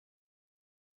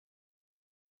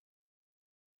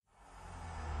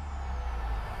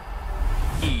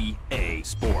EA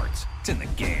Sports. It's in the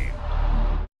game.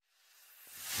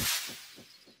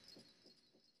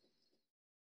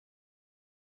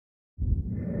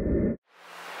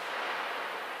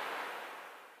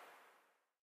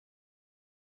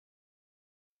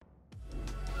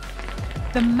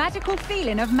 The magical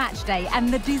feeling of match day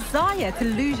and the desire to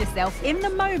lose yourself in the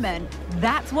moment,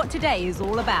 that's what today is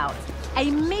all about. A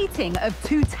meeting of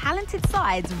two talented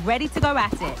sides ready to go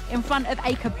at it in front of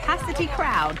a capacity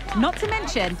crowd, not to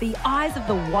mention the eyes of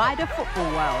the wider football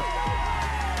world.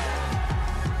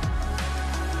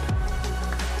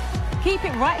 Keep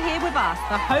it right here with us,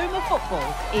 the home of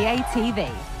football, EA TV.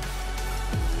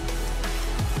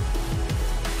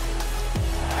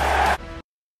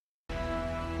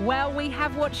 Well, we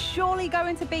have what's surely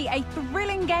going to be a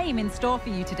thrilling game in store for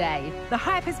you today. The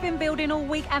hype has been building all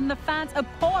week and the fans are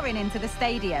pouring into the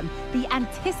stadium. The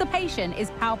anticipation is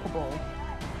palpable.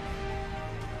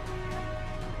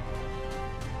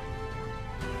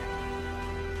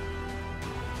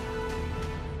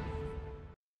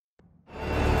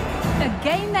 A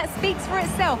game that speaks for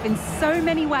itself in so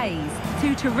many ways.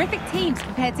 Two terrific teams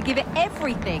prepared to give it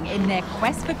everything in their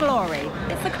quest for glory.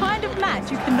 It's the kind of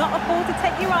match you cannot afford to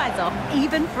take your eyes off,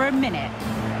 even for a minute.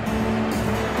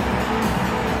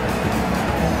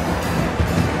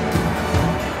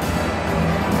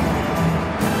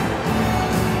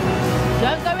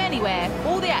 Don't go anywhere.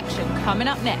 All the action coming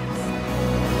up next.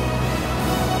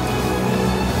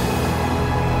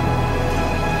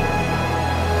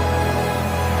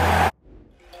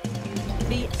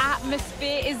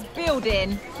 Atmosphere is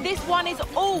building. This one is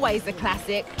always a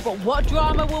classic, but what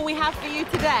drama will we have for you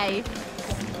today?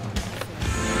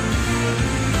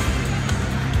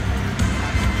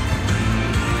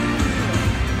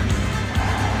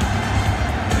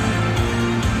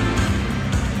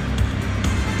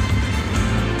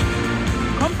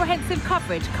 Comprehensive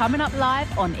coverage coming up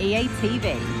live on EA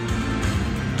TV.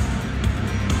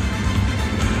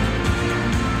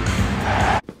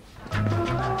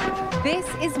 This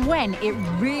is when it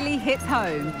really hits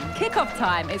home. Kickoff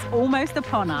time is almost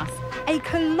upon us. A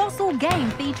colossal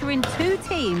game featuring two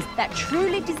teams that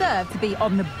truly deserve to be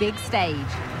on the big stage.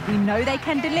 We know they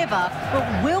can deliver,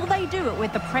 but will they do it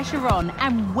with the pressure on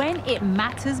and when it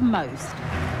matters most?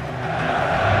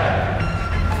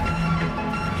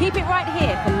 Keep it right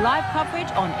here for live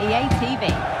coverage on EA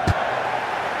TV.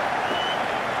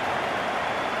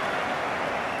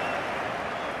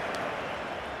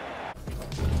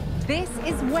 This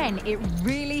is when it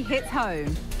really hits home.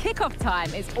 Kickoff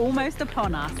time is almost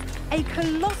upon us. A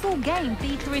colossal game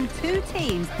featuring two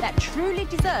teams that truly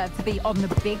deserve to be on the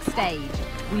big stage.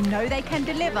 We know they can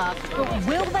deliver, but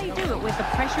will they do it with the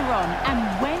pressure on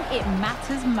and when it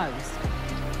matters most?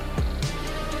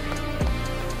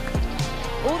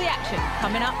 All the action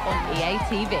coming up on EA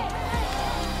TV.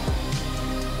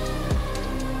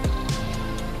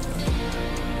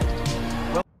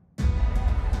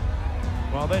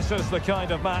 Well, this is the kind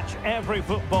of match every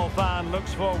football fan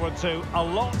looks forward to. A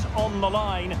lot on the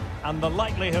line and the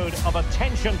likelihood of a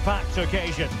tension-packed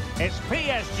occasion. It's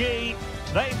PSG,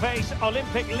 they face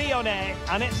Olympique Lyonnais,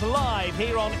 and it's live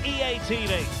here on EA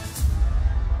TV.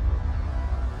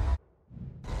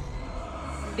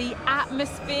 The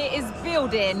atmosphere is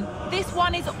building. This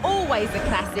one is always a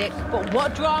classic, but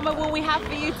what drama will we have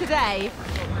for you today?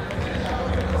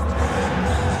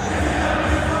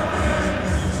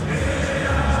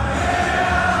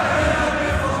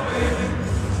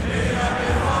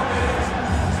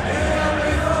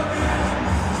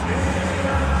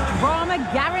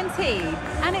 Guaranteed,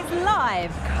 and it's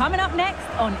live coming up next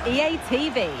on EA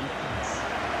TV.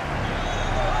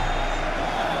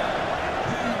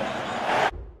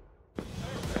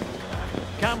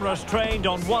 Cameras trained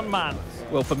on one man.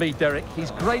 Well, for me, Derek,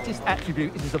 his greatest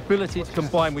attribute is his ability to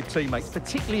combine with teammates,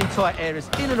 particularly in tight areas,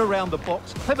 in and around the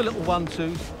box, clever little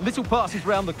 1-2s, little passes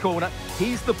round the corner.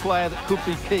 He's the player that could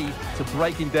be key to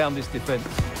breaking down this defence.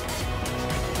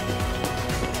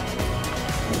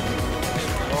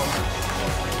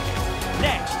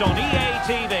 Next on EA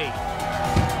TV.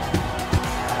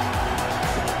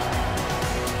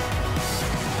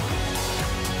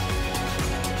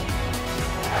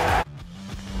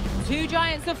 Two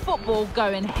giants of football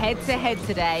going head-to-head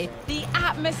today. The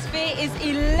atmosphere is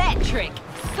electric.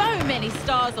 So many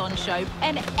stars on show,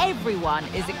 and everyone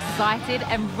is excited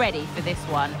and ready for this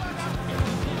one.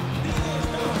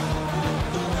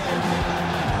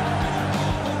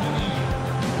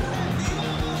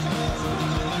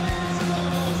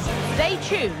 Stay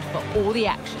tuned for all the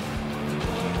action.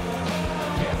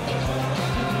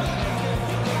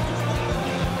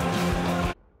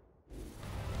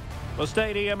 The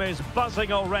stadium is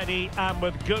buzzing already, and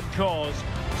with good cause.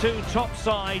 two top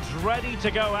sides ready to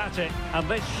go at it, and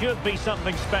this should be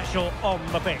something special on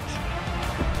the pitch.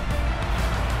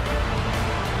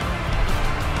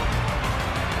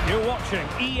 You're watching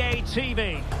EA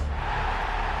TV.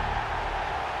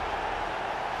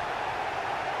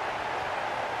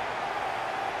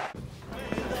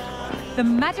 The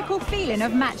magical feeling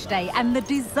of match day and the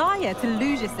desire to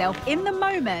lose yourself in the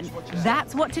moment,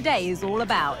 that's what today is all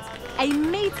about. A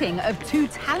meeting of two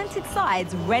talented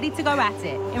sides ready to go at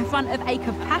it in front of a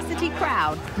capacity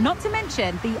crowd, not to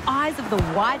mention the eyes of the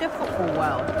wider football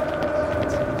world.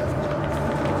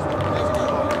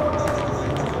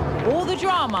 All the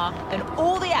drama and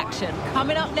all the action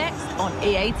coming up next on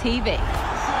EA TV.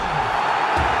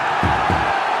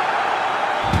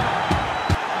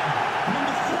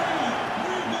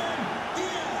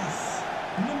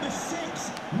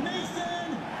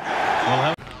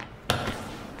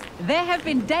 There have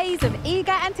been days of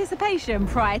eager anticipation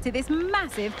prior to this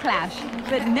massive clash,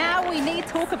 but now we need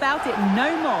talk about it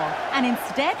no more, and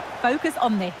instead focus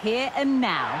on the here and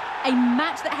now. A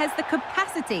match that has the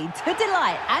capacity to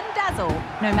delight and dazzle,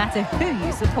 no matter who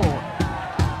you support.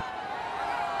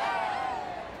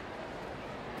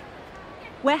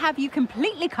 We'll have you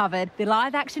completely covered. The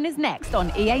live action is next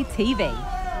on EA TV.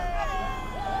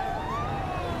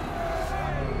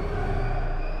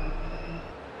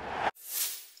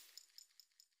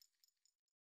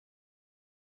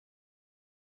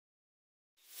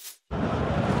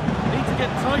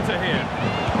 Tighter here,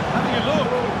 having a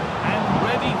look, and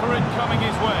ready for it coming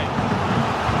his way.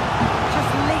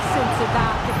 Just listen to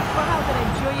that, the crowd are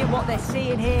enjoying what they're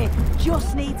seeing here,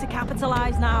 just need to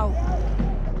capitalise now.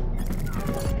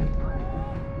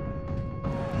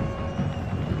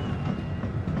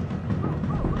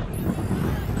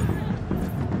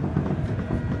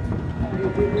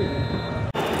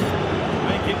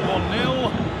 Make it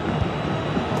 1-0.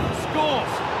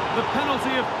 Scores! The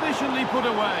penalty efficiently put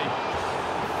away.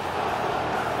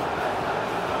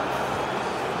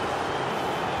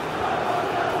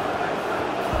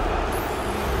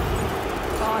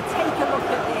 Take a look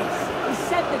at this. He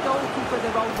sent the goalkeeper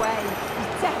the wrong way.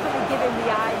 He's definitely giving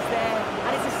the eyes there.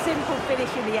 And it's a simple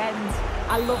finish in the end.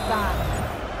 I love that.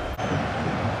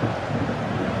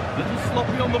 Little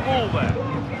sloppy on the ball there.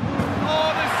 Oh,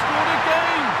 they scored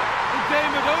again! The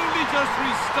game had only just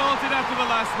restarted after the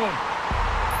last one.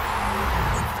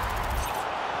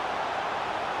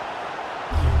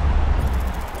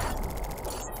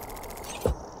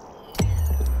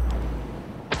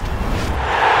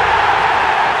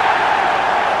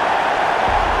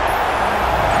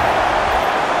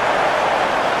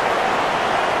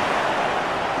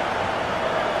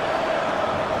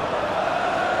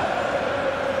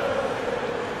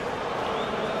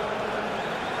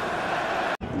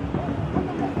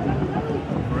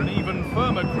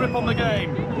 Firmer grip on the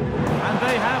game, and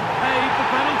they have paid the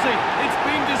penalty. It's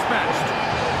been dispatched.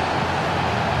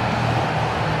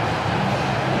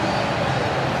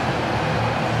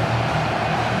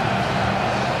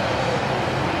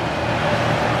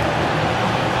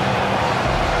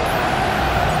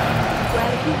 Well,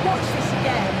 if you watch this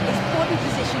again, his body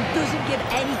position doesn't give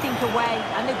anything away,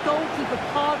 and the goalkeeper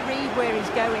can't read where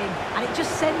he's going, and it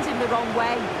just sends him the wrong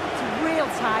way. It's a real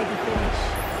tidy finish.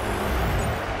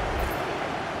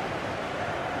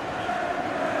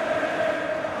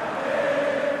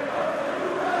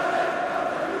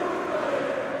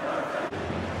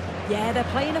 Yeah,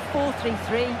 they're playing a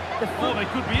 4-3-3. Oh, they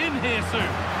could be in here soon.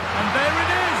 And there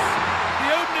it is! The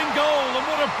opening goal, and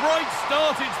what a bright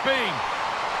start it's been.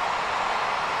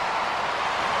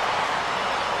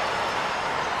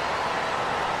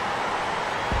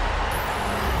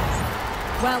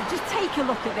 Well, just take a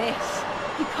look at this.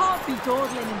 You can't be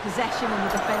dawdling in possession in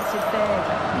the defensive third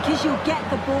because you'll get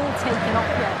the ball taken off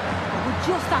you. We'll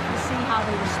just have to see how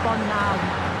they respond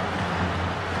now.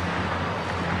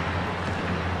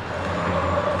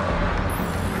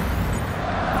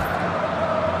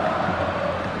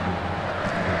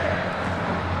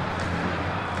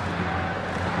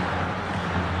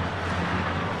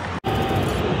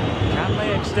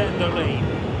 Extend the lead.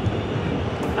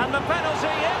 And the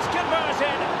penalty is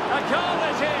converted. A goal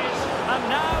it is. And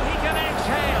now he can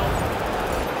exhale.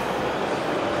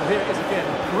 Here it is again.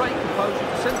 Great composure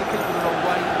to send the keeper the wrong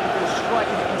way and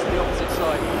striking it into the opposite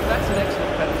side. That's an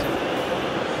excellent penalty.